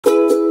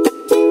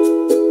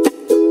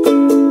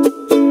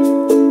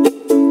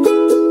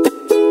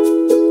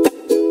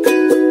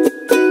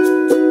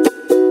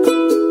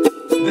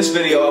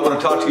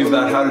talk to you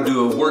about how to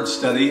do a word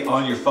study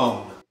on your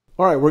phone.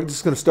 All right, we're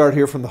just going to start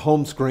here from the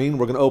home screen.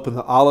 We're going to open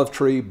the Olive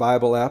Tree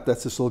Bible app.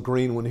 That's this little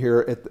green one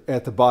here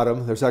at the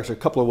bottom. There's actually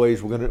a couple of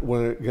ways we're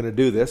going to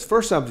do this.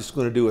 First, I'm just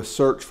going to do a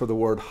search for the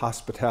word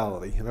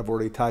hospitality, and I've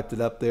already typed it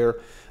up there.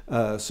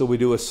 So we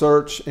do a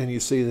search, and you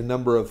see the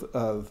number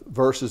of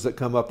verses that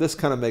come up. This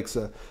kind of makes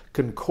a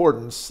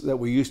concordance that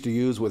we used to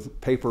use with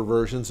paper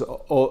versions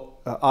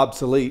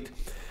obsolete.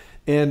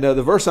 And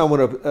the verse I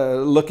want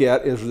to look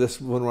at is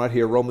this one right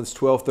here, Romans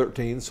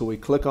 12:13. So we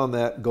click on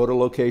that, go to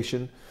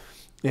location,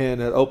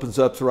 and it opens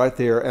up right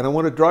there. And I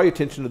want to draw your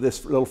attention to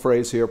this little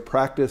phrase here,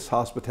 practice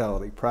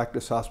hospitality,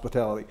 practice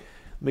hospitality.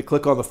 Let me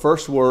click on the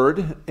first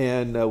word,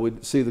 and we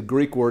see the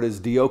Greek word is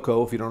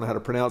dioko. If you don't know how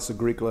to pronounce the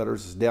Greek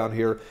letters, it's down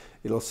here.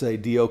 It'll say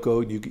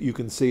dioko. You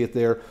can see it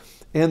there.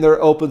 And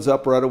there opens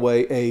up right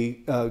away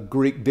a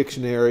Greek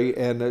dictionary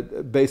and a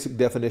basic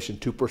definition: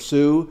 to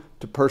pursue,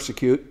 to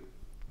persecute.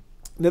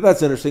 Now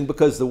that's interesting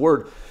because the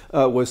word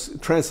was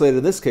translated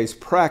in this case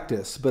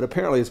practice, but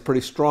apparently it's a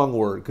pretty strong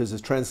word because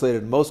it's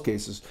translated in most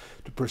cases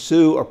to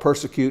pursue or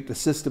persecute, to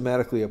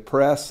systematically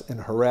oppress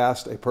and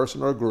harass a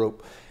person or a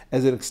group,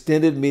 as an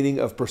extended meaning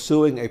of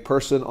pursuing a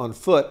person on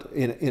foot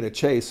in a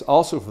chase.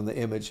 Also from the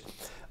image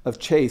of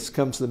chase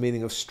comes the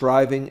meaning of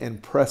striving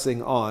and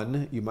pressing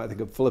on. You might think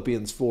of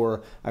Philippians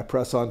 4, I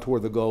press on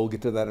toward the goal. We'll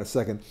get to that in a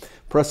second.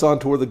 Press on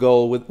toward the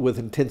goal with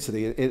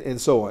intensity and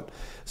so on.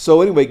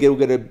 So anyway, we'll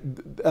get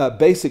a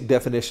basic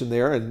definition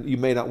there, and you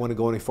may not want to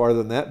go any farther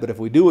than that, but if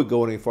we do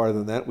go any farther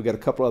than that, we got a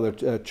couple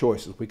other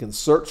choices. We can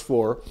search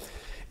for,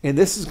 and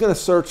this is going to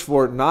search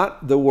for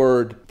not the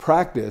word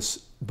practice,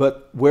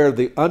 but where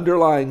the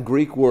underlying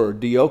Greek word,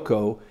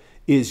 dioko,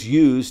 is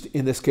used,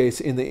 in this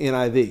case, in the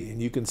NIV.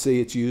 And you can see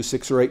it's used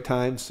 6 or 8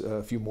 times,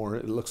 a few more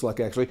it looks like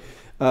actually.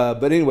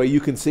 But anyway, you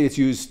can see it's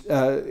used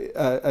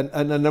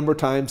a number of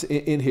times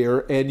in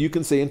here. And you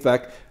can see, in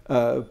fact,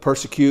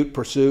 persecute,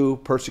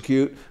 pursue,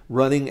 persecute,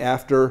 running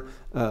after.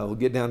 We'll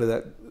get down to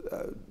that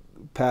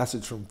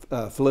passage from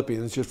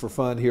Philippians just for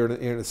fun here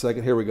in a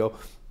second. Here we go.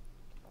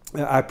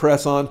 I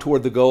press on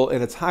toward the goal,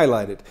 and it's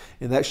highlighted.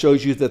 And that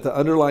shows you that the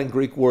underlying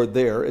Greek word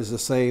there is the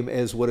same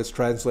as what is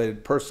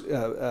translated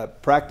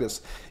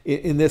practice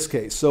in this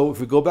case. So if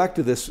we go back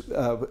to this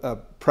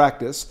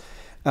practice,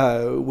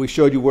 we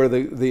showed you where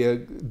the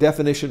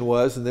definition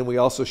was, and then we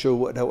also show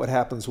what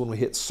happens when we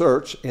hit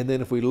search. And then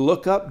if we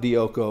look up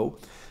dioko,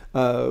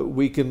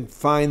 we can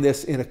find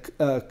this in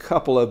a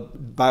couple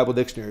of Bible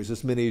dictionaries,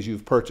 as many as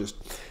you've purchased.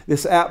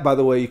 This app, by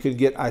the way, you can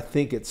get, I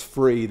think it's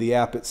free, the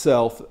app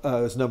itself.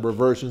 There's a number of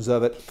versions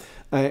of it.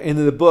 And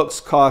then the books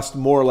cost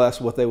more or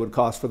less what they would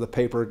cost for the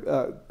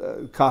paper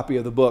copy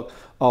of the book,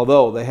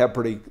 although they have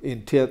pretty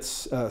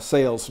intense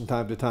sales from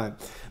time to time.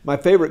 My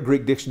favorite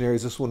Greek dictionary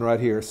is this one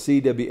right here,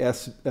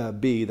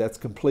 CWSB. That's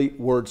Complete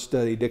Word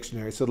Study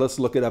Dictionary. So let's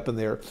look it up in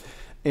there.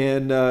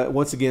 And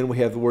once again, we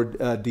have the word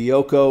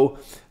dioko,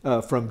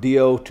 from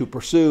dio, to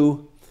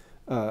pursue,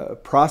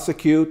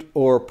 prosecute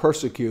or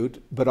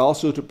persecute, but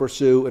also to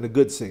pursue in a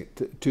good sense,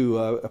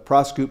 to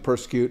prosecute,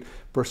 persecute,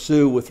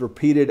 pursue with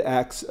repeated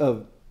acts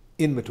of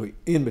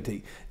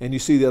enmity. And you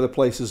see the other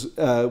places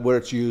where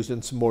it's used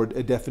and some more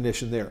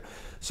definition there.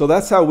 So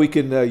that's how we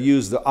can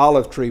use the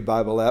Olive Tree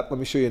Bible app. Let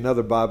me show you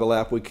another Bible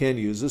app we can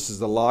use. This is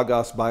the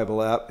Logos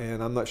Bible app,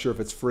 and I'm not sure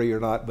if it's free or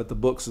not, but the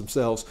books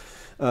themselves,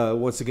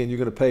 once again, you're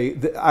going to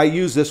pay. I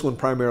use this one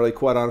primarily,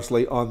 quite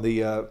honestly, on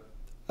the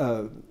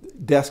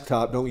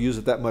desktop. Don't use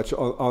it that much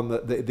on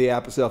the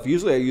app itself.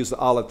 Usually I use the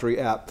Olive Tree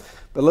app.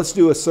 But let's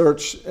do a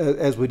search,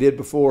 as we did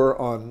before,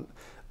 on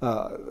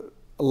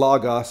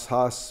Logos,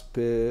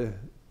 hospitality.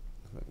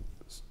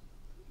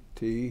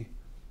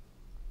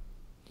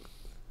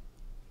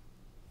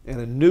 And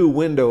a new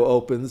window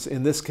opens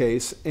in this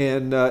case,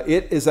 and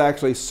it is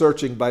actually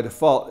searching by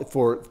default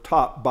for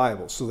top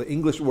Bibles. So the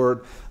English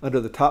word under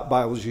the top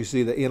Bibles, you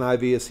see the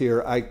NIV is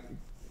here. I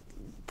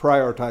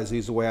prioritize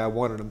these the way I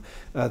wanted them.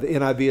 The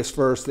NIV is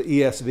first, the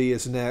ESV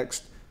is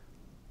next.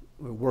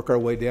 We work our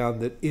way down.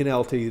 The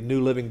NLT, the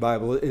New Living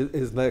Bible,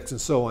 is next, and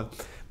so on.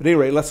 But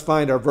anyway, let's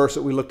find our verse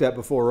that we looked at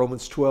before,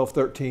 Romans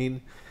 12:13,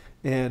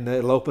 and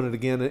it'll open it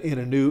again in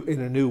a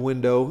new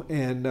window.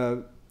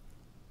 And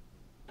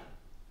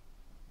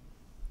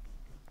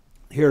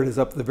here it is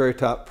up at the very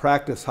top,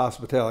 practice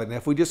hospitality. Now,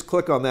 if we just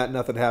click on that,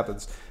 nothing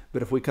happens.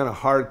 But if we kind of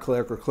hard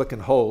click or click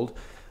and hold,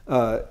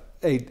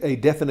 a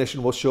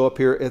definition will show up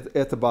here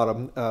at the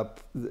bottom.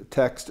 The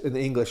text in the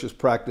English is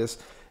practice.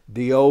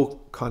 Dio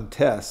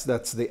contest,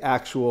 that's the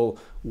actual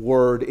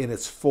word in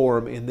its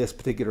form in this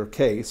particular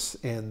case.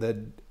 And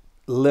the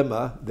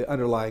lemma, the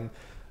underlying,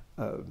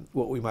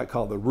 what we might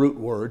call the root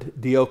word,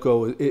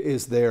 dioko,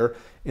 is there.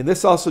 And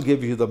this also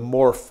gives you the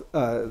morph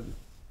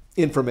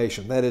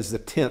information. That is the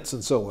tense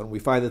and so on. We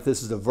find that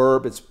this is a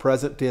verb. It's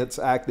present tense,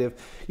 active.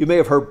 You may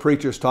have heard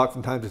preachers talk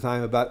from time to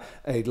time about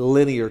a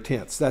linear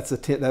tense. That's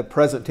that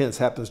present tense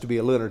happens to be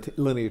a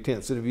linear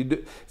tense. And if you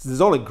do, there's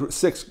only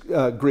 6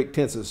 Greek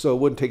tenses, so it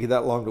wouldn't take you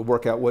that long to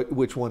work out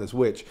which one is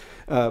which.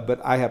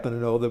 But I happen to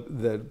know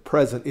the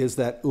present is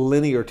that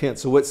linear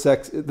tense. So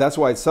that's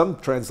why some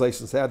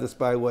translations have this,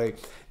 by the way,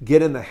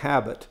 get in the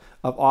habit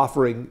of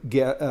offering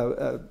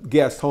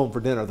guests home for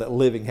dinner. That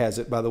Living has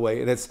it, by the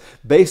way, and it's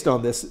based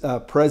on this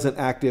present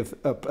active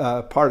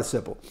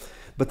participle.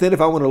 But then if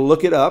I want to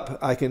look it up,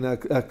 I can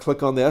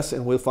click on this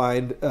and we'll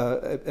find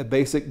a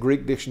basic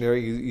Greek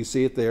dictionary. You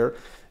see it there.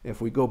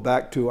 If we go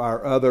back to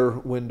our other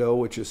window,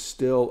 which is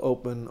still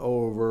open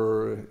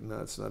over, no,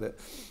 that's not it,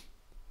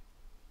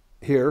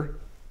 here.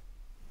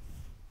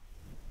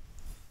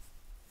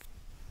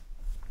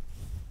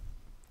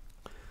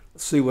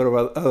 Let's see what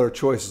our other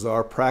choices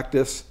are.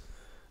 Practice.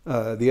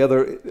 The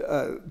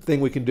other thing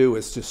we can do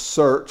is to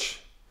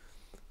search,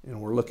 and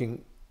we're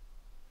looking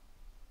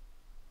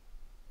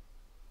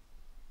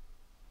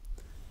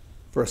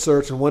for a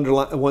search. And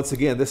once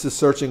again, this is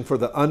searching for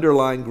the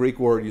underlying Greek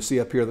word. You see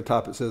up here at the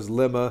top it says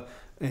lemma,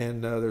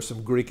 and there's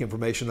some Greek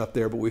information up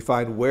there, but we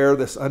find where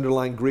this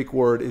underlying Greek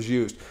word is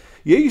used.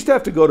 You used to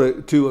have to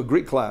go to a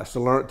Greek class to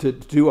learn to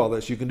do all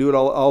this. You can do it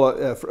all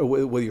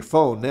with your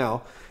phone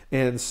now.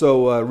 And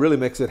so really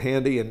makes it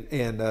handy and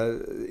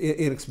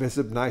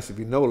inexpensive, nice if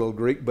you know a little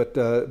Greek, but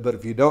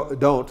if you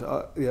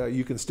don't,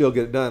 you can still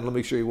get it done. Let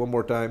me show you one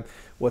more time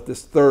what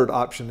this third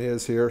option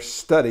is here.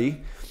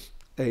 Study,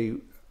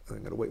 I'm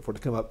going to wait for it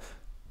to come up,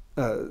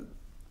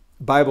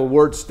 Bible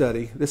word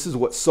study. This is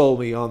what sold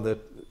me on the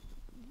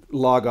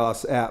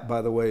Logos app,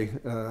 by the way.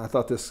 I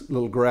thought this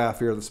little graph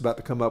here that's about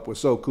to come up was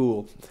so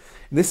cool.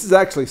 And this is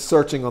actually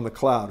searching on the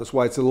cloud. That's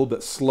why it's a little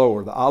bit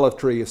slower. The olive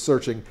tree is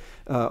searching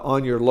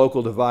on your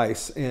local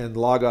device, and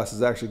Logos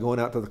is actually going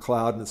out to the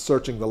cloud and it's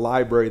searching the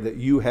library that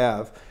you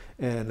have,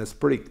 and it's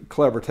pretty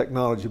clever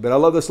technology. But I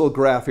love this little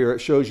graph here. It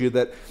shows you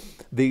that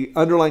the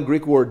underlying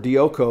Greek word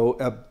dioko,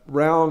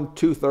 around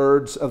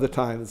 2/3 of the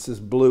time, it's this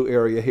blue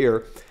area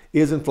here,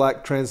 is in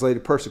fact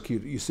translated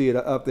persecuted. You see it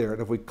up there,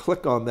 and if we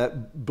click on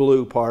that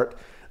blue part,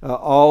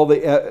 all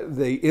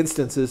the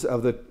instances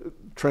of the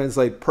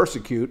translate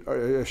persecute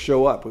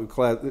show up. We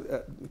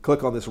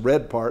click on this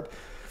red part.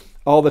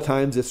 All the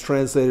times it's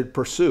translated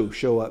pursue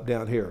show up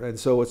down here, and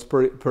so it's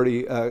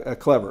pretty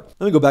clever.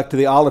 Let me go back to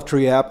the Olive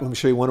Tree app. Let me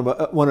show you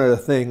one other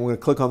thing. We're going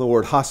to click on the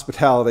word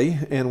hospitality,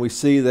 and we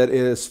see that it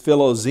is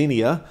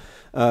philoxenia.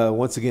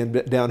 Once again,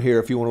 down here,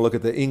 if you want to look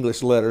at the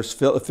English letters,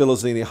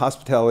 philoxenia,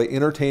 hospitality,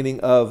 entertaining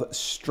of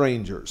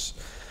strangers.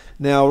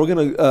 Now, we're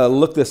going to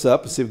look this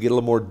up and see if we get a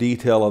little more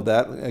detail of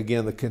that.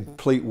 Again, the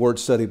complete word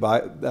study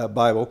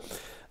Bible.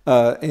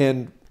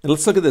 And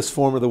let's look at this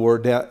form of the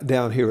word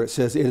down here. It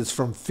says it is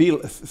from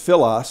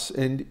philos,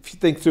 and if you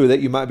think through that,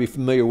 you might be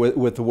familiar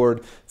with the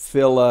word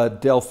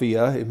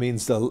Philadelphia. It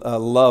means the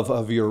love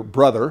of your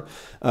brother.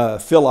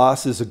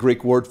 Philos is a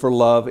Greek word for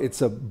love.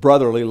 It's a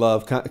brotherly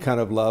love, kind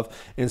of love.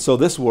 And so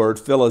this word,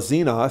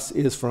 philoxenos,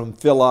 is from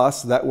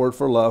philos, that word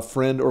for love,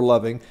 friend or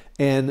loving,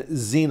 and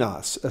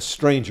xenos, a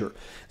stranger.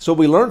 So what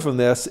we learn from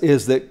this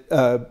is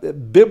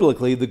that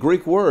biblically, the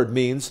Greek word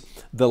means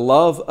the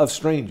love of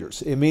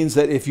strangers. It means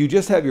that if you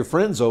just have your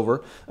friends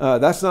over,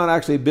 that's not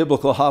actually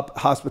biblical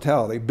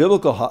hospitality.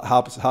 Biblical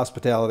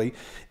hospitality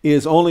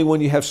is only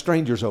when you have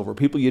strangers over,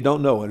 people you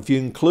don't know. And if you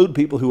include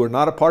people who are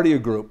not a part of your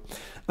group,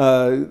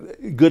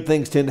 good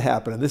things tend to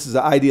happen. And this is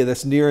an idea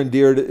that's near and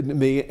dear to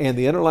me. And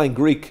the underlying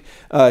Greek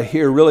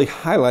here really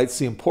highlights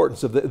the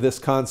importance of this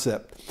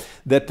concept.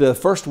 That the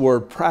first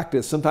word,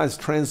 practice, sometimes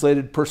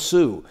translated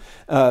pursue,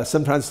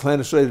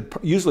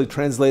 usually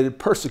translated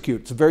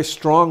persecute. It's a very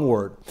strong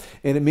word,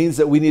 and it means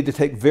that we need to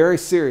take very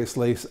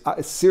seriously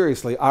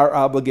our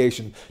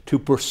obligation to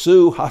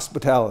pursue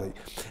hospitality.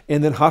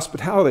 And then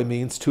hospitality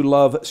means to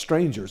love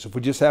strangers. If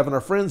we're just having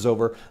our friends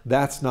over,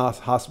 that's not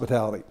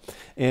hospitality.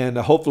 And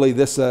hopefully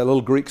this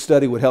little Greek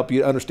study would help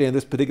you understand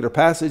this particular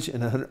passage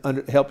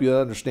and help you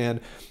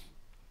understand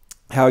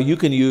how you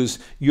can use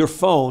your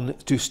phone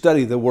to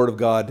study the Word of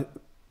God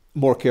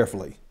more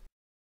carefully.